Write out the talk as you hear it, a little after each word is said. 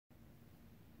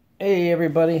Hey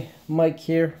everybody, Mike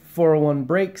here, 401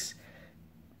 Breaks.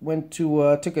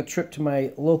 Took a trip to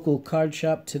my local card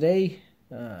shop today.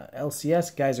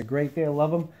 LCS, guys are great there,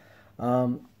 love them.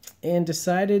 And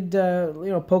decided,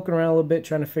 poking around a little bit,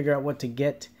 trying to figure out what to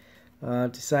get.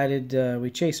 We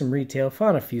chased some retail,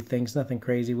 found a few things, nothing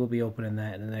crazy. We'll be opening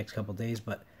that in the next couple days,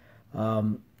 but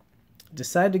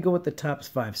decided to go with the Topps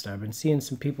 5-star. Been seeing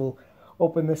some people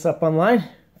open this up online.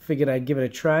 Figured I'd give it a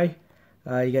try.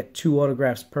 You got 2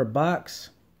 autographs per box.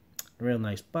 Real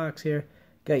nice box here.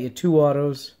 Got your 2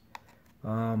 autos.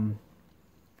 So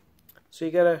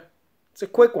it's a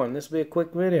quick one. This will be a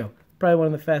quick video. Probably one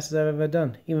of the fastest I've ever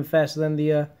done. Even faster than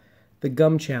the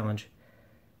gum challenge.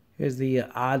 Here's the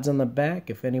odds on the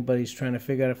back. If anybody's trying to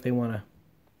figure out if they want to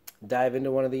dive into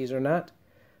one of these or not.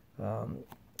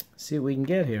 See what we can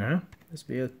get here, huh? This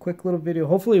will be a quick little video.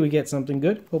 Hopefully we get something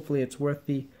good. Hopefully it's worth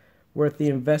the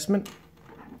investment.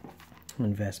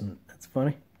 That's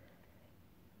funny.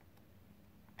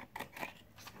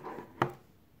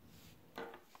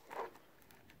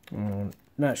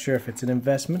 Not sure if it's an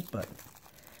investment, but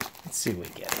let's see what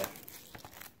we get here.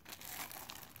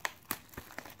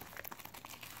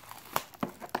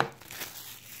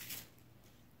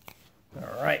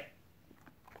 All right.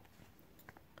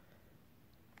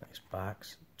 Nice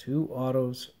box. 2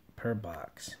 autos per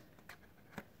box.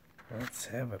 Let's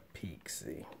have a peek,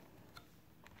 see.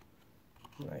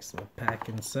 Nice little pack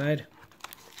inside.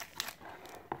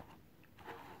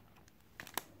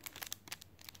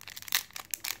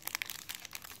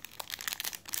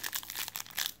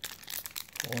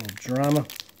 A little drama. I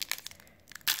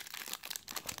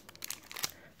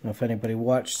don't know if anybody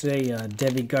watched today.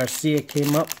 Deivi Garcia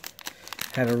came up.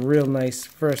 Had a real nice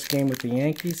first game with the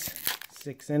Yankees.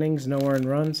 6 innings, no earned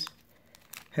runs.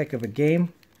 Heck of a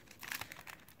game.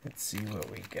 Let's see what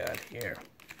we got here.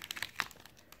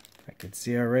 I can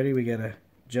see already we got a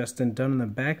Justin Dunn in the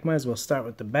back. Might as well start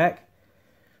with the back.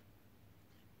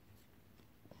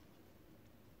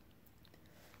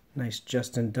 Nice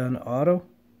Justin Dunn auto.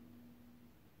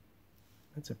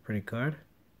 That's a pretty card.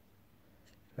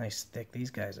 Nice thick. These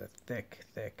guys are thick.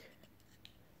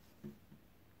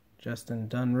 Justin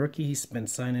Dunn rookie. He's been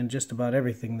signing just about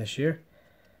everything this year.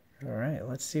 Alright,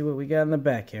 let's see what we got in the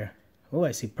back here. Oh,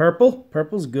 I see purple.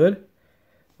 Purple's good.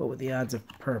 What were the odds of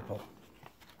purple?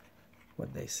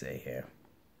 What'd they say here?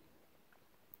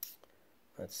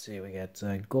 Let's see, we got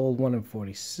gold 1 in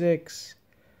 46.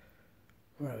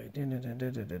 Where are we? 1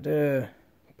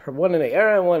 in 8. All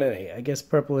right, 1 in 8. I guess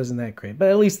purple isn't that great, but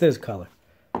at least there's color.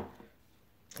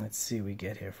 Let's see what we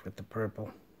get here with the purple.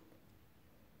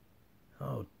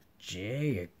 Oh, there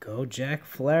you go. Jack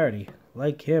Flaherty.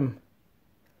 Like him.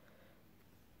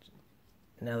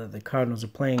 Now that the Cardinals are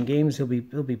playing games, he'll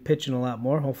be pitching a lot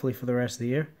more, hopefully for the rest of the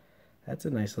year. That's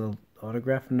a nice little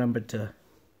autograph, numbered to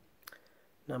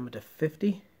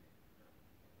 50.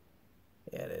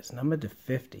 Yeah, it is numbered to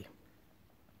 50.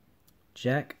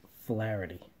 Jack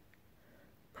Flaherty,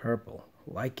 purple.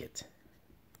 Like it.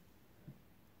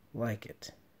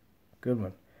 Good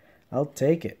one. I'll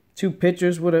take it. 2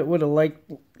 pitchers would have liked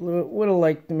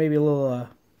maybe a little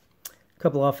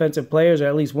couple offensive players, or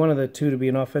at least one of the 2 to be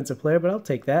an offensive player, but I'll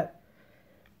take that.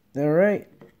 All right.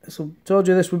 So told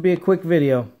you this would be a quick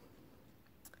video.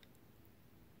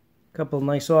 Couple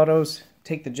nice autos.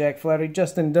 Take the Jack Flaherty.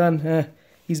 Justin Dunn,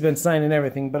 he's been signing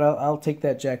everything, but I'll take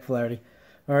that Jack Flaherty.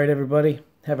 All right, everybody.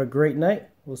 Have a great night.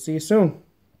 We'll see you soon.